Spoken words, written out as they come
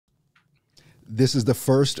This is the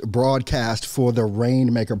first broadcast for the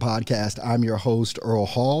Rainmaker podcast. I'm your host, Earl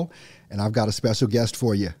Hall, and I've got a special guest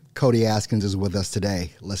for you. Cody Askins is with us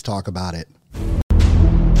today. Let's talk about it.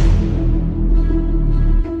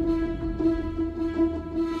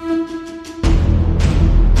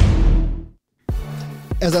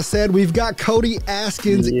 As I said, we've got Cody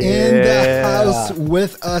Askins in the house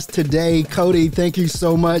with us today. Cody, thank you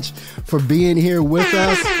so much for being here with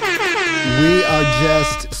us. We are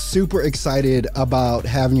just super excited about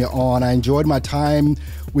having you on. I enjoyed my time.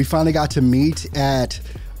 We finally got to meet at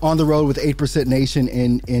On the Road with 8% Nation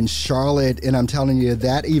in Charlotte, and I'm telling you,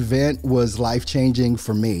 that event was life-changing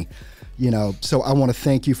for me. You know, so I want to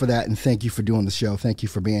thank you for that, and thank you for doing the show. Thank you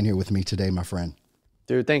for being here with me today, my friend.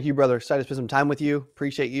 Dude, thank you, brother. Excited to spend some time with you.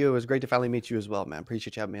 Appreciate you. It was great to finally meet you as well, man.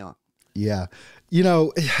 Appreciate you having me on. Yeah. You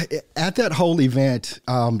know, at that whole event,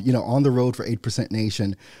 On the Road for 8%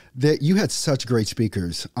 Nation, that you had such great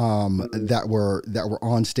speakers that were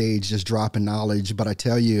on stage just dropping knowledge. But I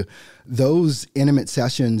tell you, those intimate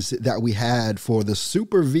sessions that we had for the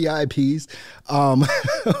super VIPs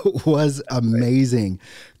was amazing.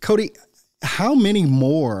 Cody, how many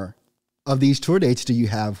more of these tour dates do you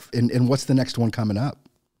have, and what's the next one coming up?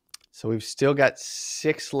 So we've still got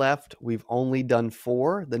 6 left. We've only done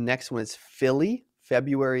 4. The next one is Philly,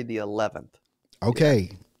 February the 11th. Okay.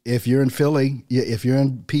 Yeah. If you're in Philly, if you're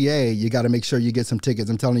in PA, you got to make sure you get some tickets.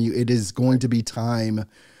 I'm telling you, it is going to be time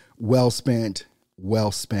well spent,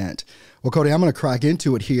 well spent. Well, Cody, I'm going to crack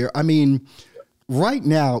into it here. I mean, right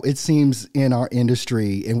now, it seems in our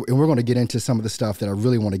industry, and we're going to get into some of the stuff that I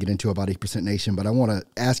really want to get into about 8% Nation, but I want to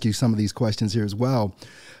ask you some of these questions here as well.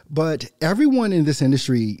 But everyone in this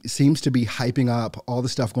industry seems to be hyping up all the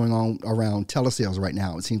stuff going on around telesales right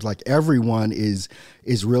now. It seems like everyone is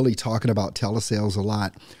really talking about telesales a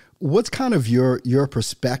lot. What's kind of your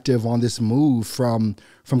perspective on this move from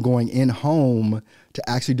going in-home to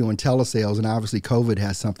actually doing telesales? And obviously COVID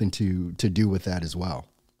has something to do with that as well.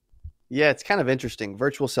 Yeah, it's kind of interesting.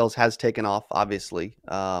 Virtual sales has taken off, obviously,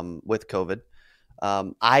 with COVID.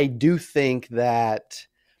 I do think that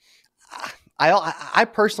I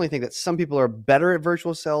personally think that some people are better at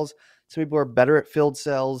virtual sales. Some people are better at field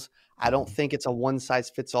sales. I don't think it's a one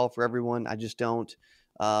size fits all for everyone. I just don't.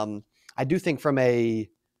 I do think from a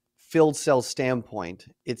field sales standpoint,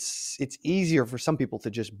 it's easier for some people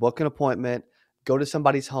to just book an appointment, go to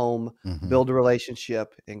somebody's home, build a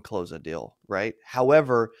relationship, and close a deal, right?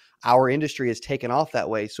 However, our industry has taken off that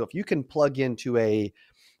way. So if you can plug into a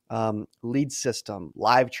lead system,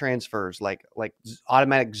 live transfers, like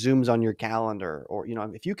automatic Zooms on your calendar, or,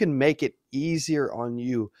 if you can make it easier on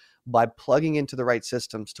you by plugging into the right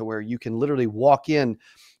systems to where you can literally walk in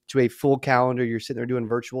to a full calendar, you're sitting there doing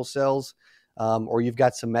virtual sales, or you've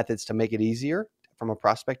got some methods to make it easier from a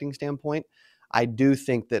prospecting standpoint. I do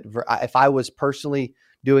think that if I was personally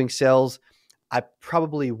doing sales, I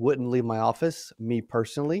probably wouldn't leave my office, me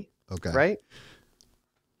personally. Okay. Right.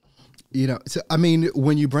 So, I mean,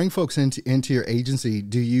 when you bring folks into your agency,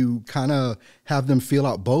 do you kind of have them feel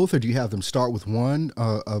out both, or do you have them start with one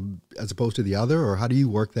as opposed to the other, or how do you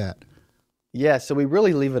work that? Yeah, so we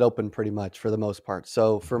really leave it open pretty much for the most part.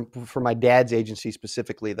 So for my dad's agency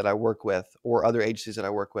specifically that I work with, or other agencies that I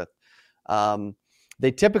work with,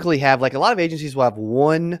 they typically have, like, a lot of agencies will have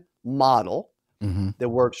one model that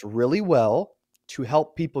works really well to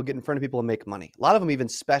help people get in front of people and make money. A lot of them even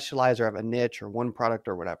specialize or have a niche or one product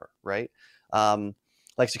or whatever, right?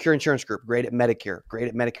 Like Secure Insurance Group, great at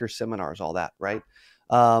Medicare seminars, all that, right?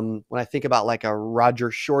 When I think about like a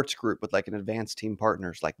Roger Shorts group with like an advanced team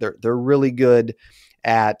partners, like they're really good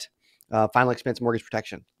at final expense mortgage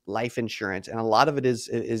protection, life insurance, and a lot of it is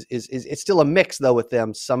it's still a mix though with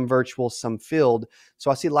them, some virtual, some field.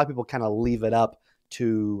 So I see a lot of people kind of leave it up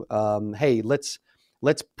to, hey, let's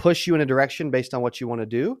push you in a direction based on what you want to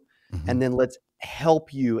do, and then let's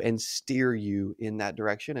help you and steer you in that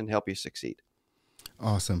direction and help you succeed.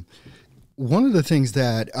 Awesome. One of the things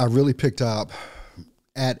that I really picked up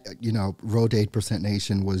at, Road to 8%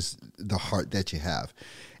 Nation was the heart that you have.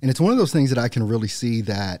 And it's one of those things that I can really see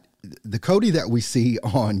that the Cody that we see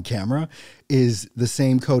on camera is the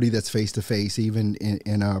same Cody that's face to face, even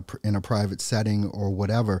in a private setting or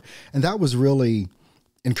whatever. And that was really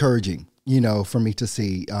encouraging, for me to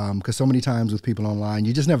see, because so many times with people online,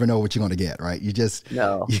 you just never know what you're going to get, right? You just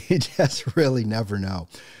really never know.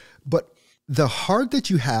 But the heart that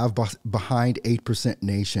you have behind 8%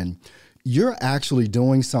 Nation, you're actually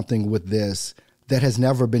doing something with this that has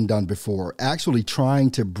never been done before, actually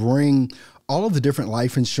trying to bring all of the different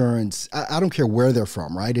life insurance. I don't care where they're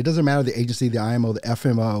from, right? It doesn't matter the agency, the IMO, the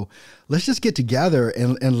FMO. Let's just get together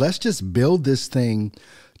and let's just build this thing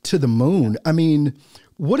to the moon. I mean,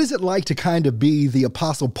 What is it like to kind of be the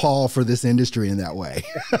Apostle Paul for this industry in that way?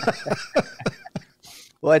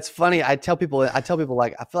 Well, it's funny. I tell people like,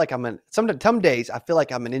 I feel like some days I feel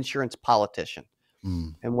like I'm an insurance politician.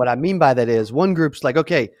 Mm. And what I mean by that is one group's like,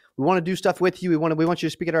 okay, we want to do stuff with you. We want you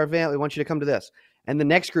to speak at our event. We want you to come to this. And the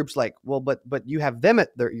next group's like, well, but you have them at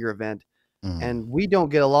your event and we don't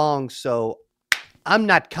get along. So I'm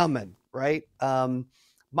not coming. Right.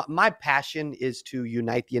 My passion is to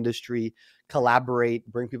unite the industry, collaborate,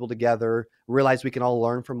 bring people together, realize we can all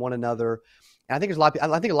learn from one another. And I think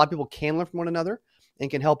I think a lot of people can learn from one another and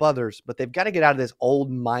can help others, but they've got to get out of this old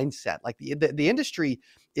mindset. Like the industry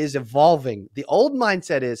is evolving. The old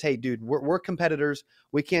mindset is, hey, dude, we're competitors.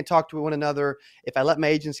 We can't talk to one another. If I let my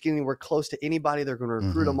agents get anywhere close to anybody, they're going to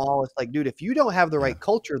recruit them all. It's like, dude, if you don't have the right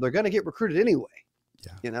culture, they're going to get recruited anyway.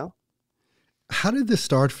 Yeah. You know? How did this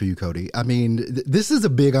start for you, Cody? I mean, this is a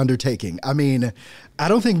big undertaking. I mean, I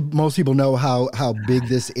don't think most people know how big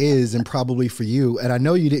this is, and probably for you. And I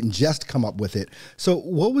know you didn't just come up with it. So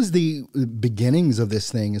what was the beginnings of this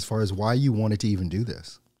thing as far as why you wanted to even do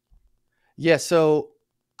this? Yeah, so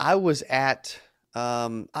I was at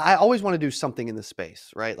I always want to do something in the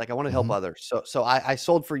space, right? Like I want to help others. So I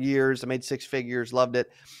sold for years. I made 6 figures, loved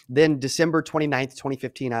it. Then December 29th,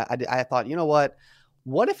 2015, I thought, you know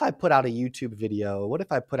what if I put out a YouTube video? What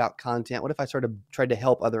if I put out content? What if I tried to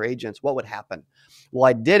help other agents? What would happen? Well,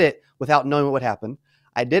 I did it without knowing what would happen.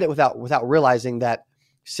 I did it without realizing that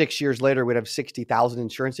 6 years later, we'd have 60,000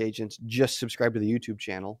 insurance agents just subscribe to the YouTube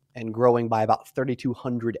channel and growing by about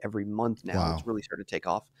 3,200 every month now. Wow. It's really started to take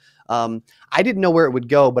off. I didn't know where it would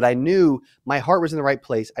go, but I knew my heart was in the right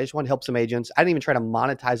place. I just wanted to help some agents. I didn't even try to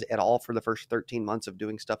monetize it at all for the first 13 months of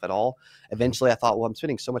doing stuff at all. Eventually, I thought, well, I'm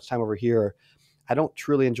spending so much time over here. I don't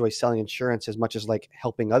truly enjoy selling insurance as much as like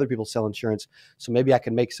helping other people sell insurance. So maybe I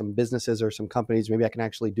can make some businesses or some companies. Maybe I can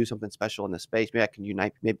actually do something special in this space. Maybe I can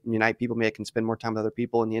unite people. Maybe I can spend more time with other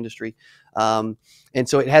people in the industry. And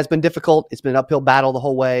so it has been difficult. It's been an uphill battle the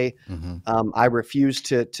whole way. I refuse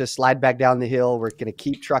to slide back down the hill. We're going to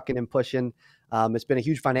keep trucking and pushing. It's been a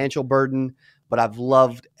huge financial burden, but I've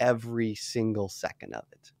loved every single second of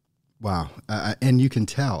it. Wow. And you can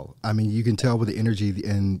tell. I mean, you can tell with the energy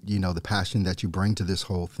and, you know, the passion that you bring to this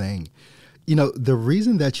whole thing. You know, the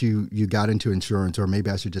reason that you got into insurance, or maybe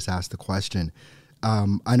I should just ask the question,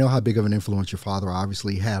 I know how big of an influence your father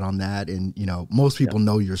obviously had on that. And, you know, most people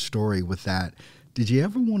know your story with that. Did you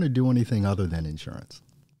ever want to do anything other than insurance?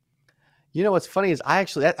 You know, what's funny is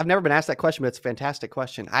I've never been asked that question, but it's a fantastic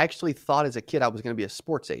question. I actually thought as a kid I was going to be a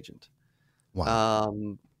sports agent.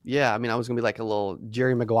 Wow. Yeah, I mean, I was gonna be like a little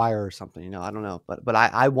Jerry Maguire or something, you know. I don't know, but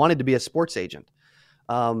I wanted to be a sports agent.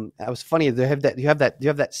 It was funny. You have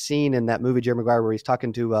that scene in that movie Jerry Maguire where he's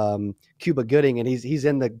talking to Cuba Gooding, and he's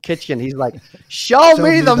in the kitchen. He's like, "Show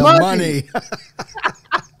me the money."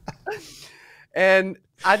 And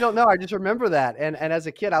I don't know. I just remember that. And as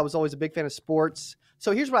a kid, I was always a big fan of sports.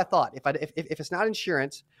 So here's what I thought: if it's not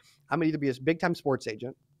insurance, I'm gonna either be a big time sports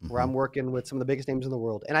agent where I'm working with some of the biggest names in the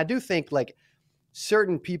world. And I do think like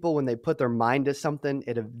certain people, when they put their mind to something,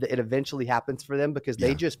 it eventually happens for them because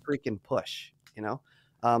they just freaking push, you know?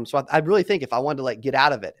 So I really think if I wanted to like get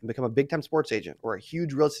out of it and become a big time sports agent or a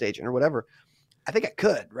huge real estate agent or whatever, I think I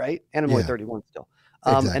could, right? And I'm only 31 still.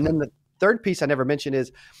 Exactly. And then the third piece I never mentioned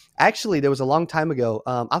is actually there was a long time ago.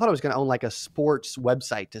 I thought I was going to own like a sports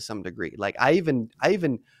website to some degree. Like I even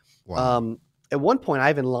wow. At one point I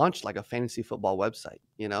even launched like a fantasy football website,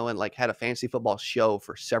 you know, and like had a fantasy football show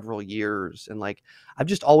for several years. And like, I've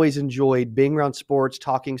just always enjoyed being around sports,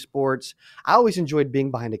 talking sports. I always enjoyed being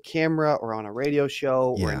behind a camera or on a radio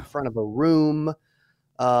show or in front of a room.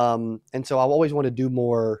 And so I always want to do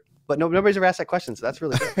more, but nobody's ever asked that question. So that's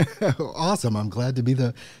really good. Awesome. I'm glad to be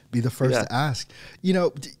the first to ask. You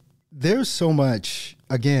know, there's so much,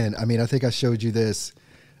 again, I mean, I think I showed you this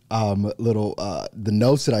the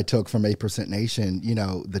notes that I took from 8% Nation, you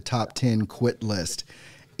know, the top 10 quit list.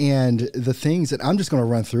 And the things that I'm just going to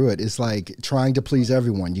run through it is like trying to please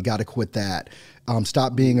everyone. You got to quit that.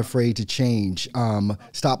 Stop being afraid to change.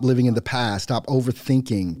 Stop living in the past. Stop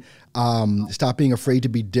overthinking. Stop being afraid to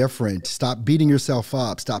be different. Stop beating yourself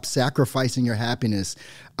up. Stop sacrificing your happiness.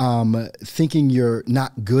 Thinking you're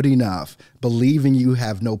not good enough. Believing you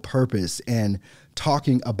have no purpose. And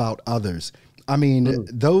talking about others. I mean,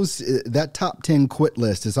 that top 10 quit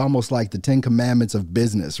list is almost like the 10 commandments of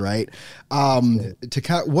business, right?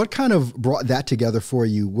 What kind of brought that together for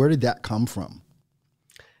you? Where did that come from?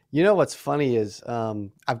 You know, what's funny is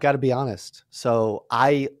I've got to be honest. So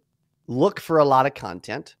I look for a lot of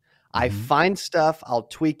content. I find stuff, I'll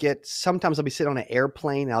tweak it. Sometimes I'll be sitting on an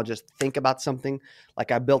airplane and I'll just think about something.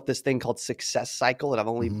 Like I built this thing called Success Cycle that I've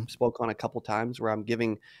only spoke on a couple times, where I'm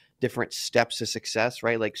giving different steps to success,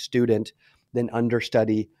 right? Like student, then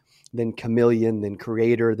understudy, then chameleon, then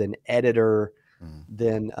creator, then editor,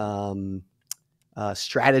 then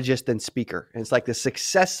strategist, then speaker. And it's like the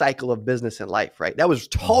success cycle of business and life, right? That was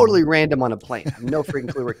totally random on a plane. I have no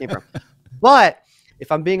freaking clue where it came from. But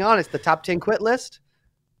if I'm being honest, the top 10 quit list,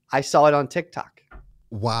 I saw it on TikTok.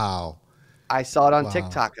 Wow. I saw it on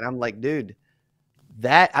TikTok and I'm like, dude,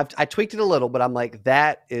 I tweaked it a little, but I'm like,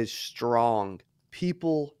 that is strong.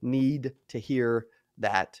 People need to hear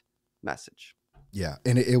that message. Yeah.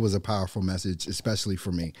 And it was a powerful message, especially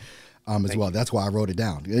for me as well. That's why I wrote it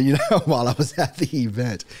down, you know, while I was at the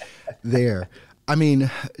event there. I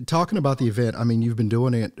mean, talking about the event, I mean, you've been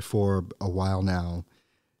doing it for a while now.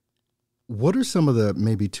 What are some of the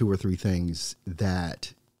maybe 2 or 3 things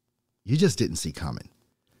that you just didn't see coming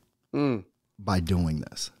by doing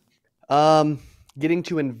this? Getting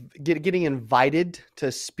invited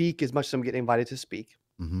to speak as much as I'm getting invited to speak.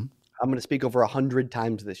 I'm going to speak over 100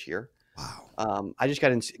 times this year. Wow. I just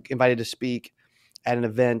got invited to speak at an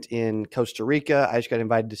event in Costa Rica. I just got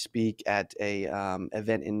invited to speak at a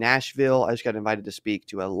event in Nashville. I just got invited to speak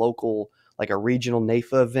to a local, like a regional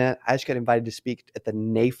NAFA event. I just got invited to speak at the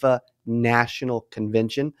NAFA National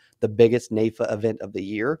Convention, the biggest NAFA event of the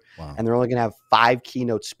year. Wow. And they're only going to have 5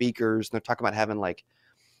 keynote speakers. And they're talking about having like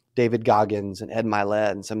David Goggins and Ed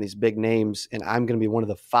Milet and some of these big names. And I'm going to be one of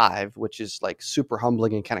the 5, which is like super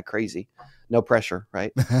humbling and kind of crazy. No pressure,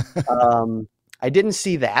 right? I didn't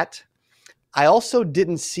see that. I also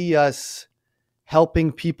didn't see us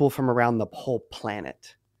helping people from around the whole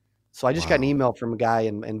planet. So I just got an email from a guy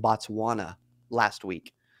in Botswana last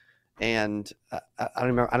week. And I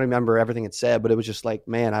don't remember everything it said, but it was just like,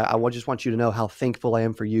 man, I just want you to know how thankful I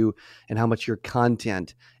am for you and how much your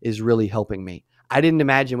content is really helping me. I didn't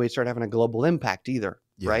imagine we'd start having a global impact either,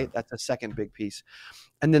 right? That's a second big piece.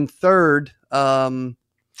 And then third, I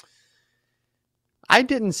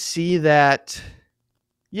didn't see that.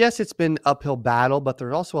 Yes, it's been uphill battle, but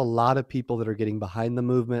there's also a lot of people that are getting behind the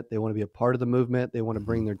movement. They want to be a part of the movement. They want to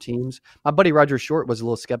bring their teams. My buddy Roger Short was a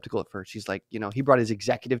little skeptical at first. He's like, you know, he brought his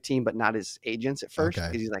executive team, but not his agents at first.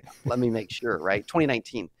 Okay. He's like, let me make sure, right?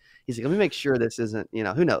 2019. He's like, let me make sure this isn't, you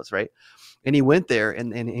know, who knows, right? And he went there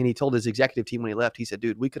and he told his executive team when he left, he said,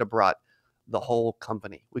 dude, we could have brought the whole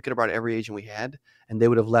company. We could have brought every agent we had, and they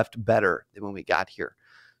would have left better than when we got here.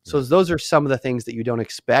 So those are some of the things that you don't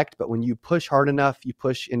expect, but when you push hard enough, you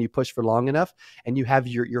push for long enough, and you have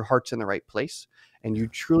your heart's in the right place, and you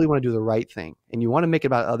truly want to do the right thing, and you want to make it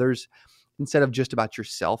about others instead of just about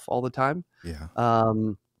yourself all the time. Yeah.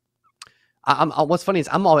 What's funny is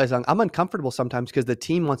I'm uncomfortable sometimes because the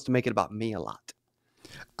team wants to make it about me a lot,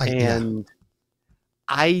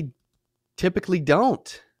 I typically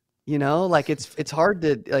don't. You know, like it's hard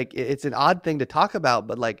to like, it's an odd thing to talk about,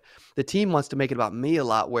 but like the team wants to make it about me a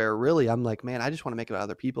lot, where really I'm like, man, I just want to make it about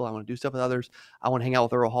other people. I want to do stuff with others. I want to hang out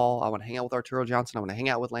with Earl Hall. I want to hang out with Arturo Johnson. I want to hang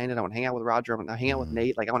out with Landon. I want to hang out with Roger. I want to hang out with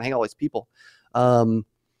Nate. Like I want to hang out with these people. And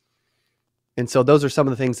so those are some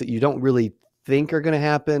of the things that you don't really think are going to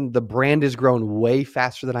happen. The brand has grown way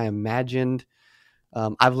faster than I imagined.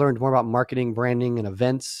 I've learned more about marketing, branding, and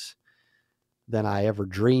events than I ever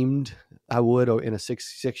dreamed I would in a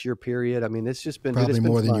six-year period. I mean, it's just been probably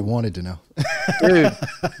more than fun. You wanted to know. Dude,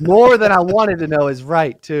 more than I wanted to know is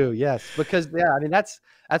right too. Yes. Because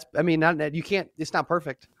I mean, you can't, it's not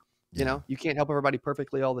perfect. You know, you can't help everybody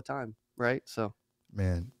perfectly all the time. Right. So,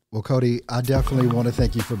 man. Well, Cody, I definitely want to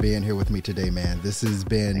thank you for being here with me today, man. This has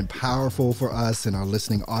been powerful for us and our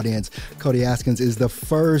listening audience. Cody Askins is the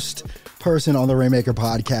first person on the Rainmaker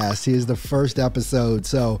podcast. He is the first episode.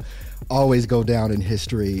 So always go down in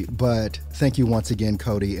history. But thank you once again,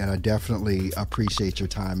 Cody. And I definitely appreciate your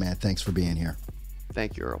time, man. Thanks for being here.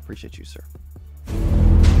 Thank you, Earl. Appreciate you, sir.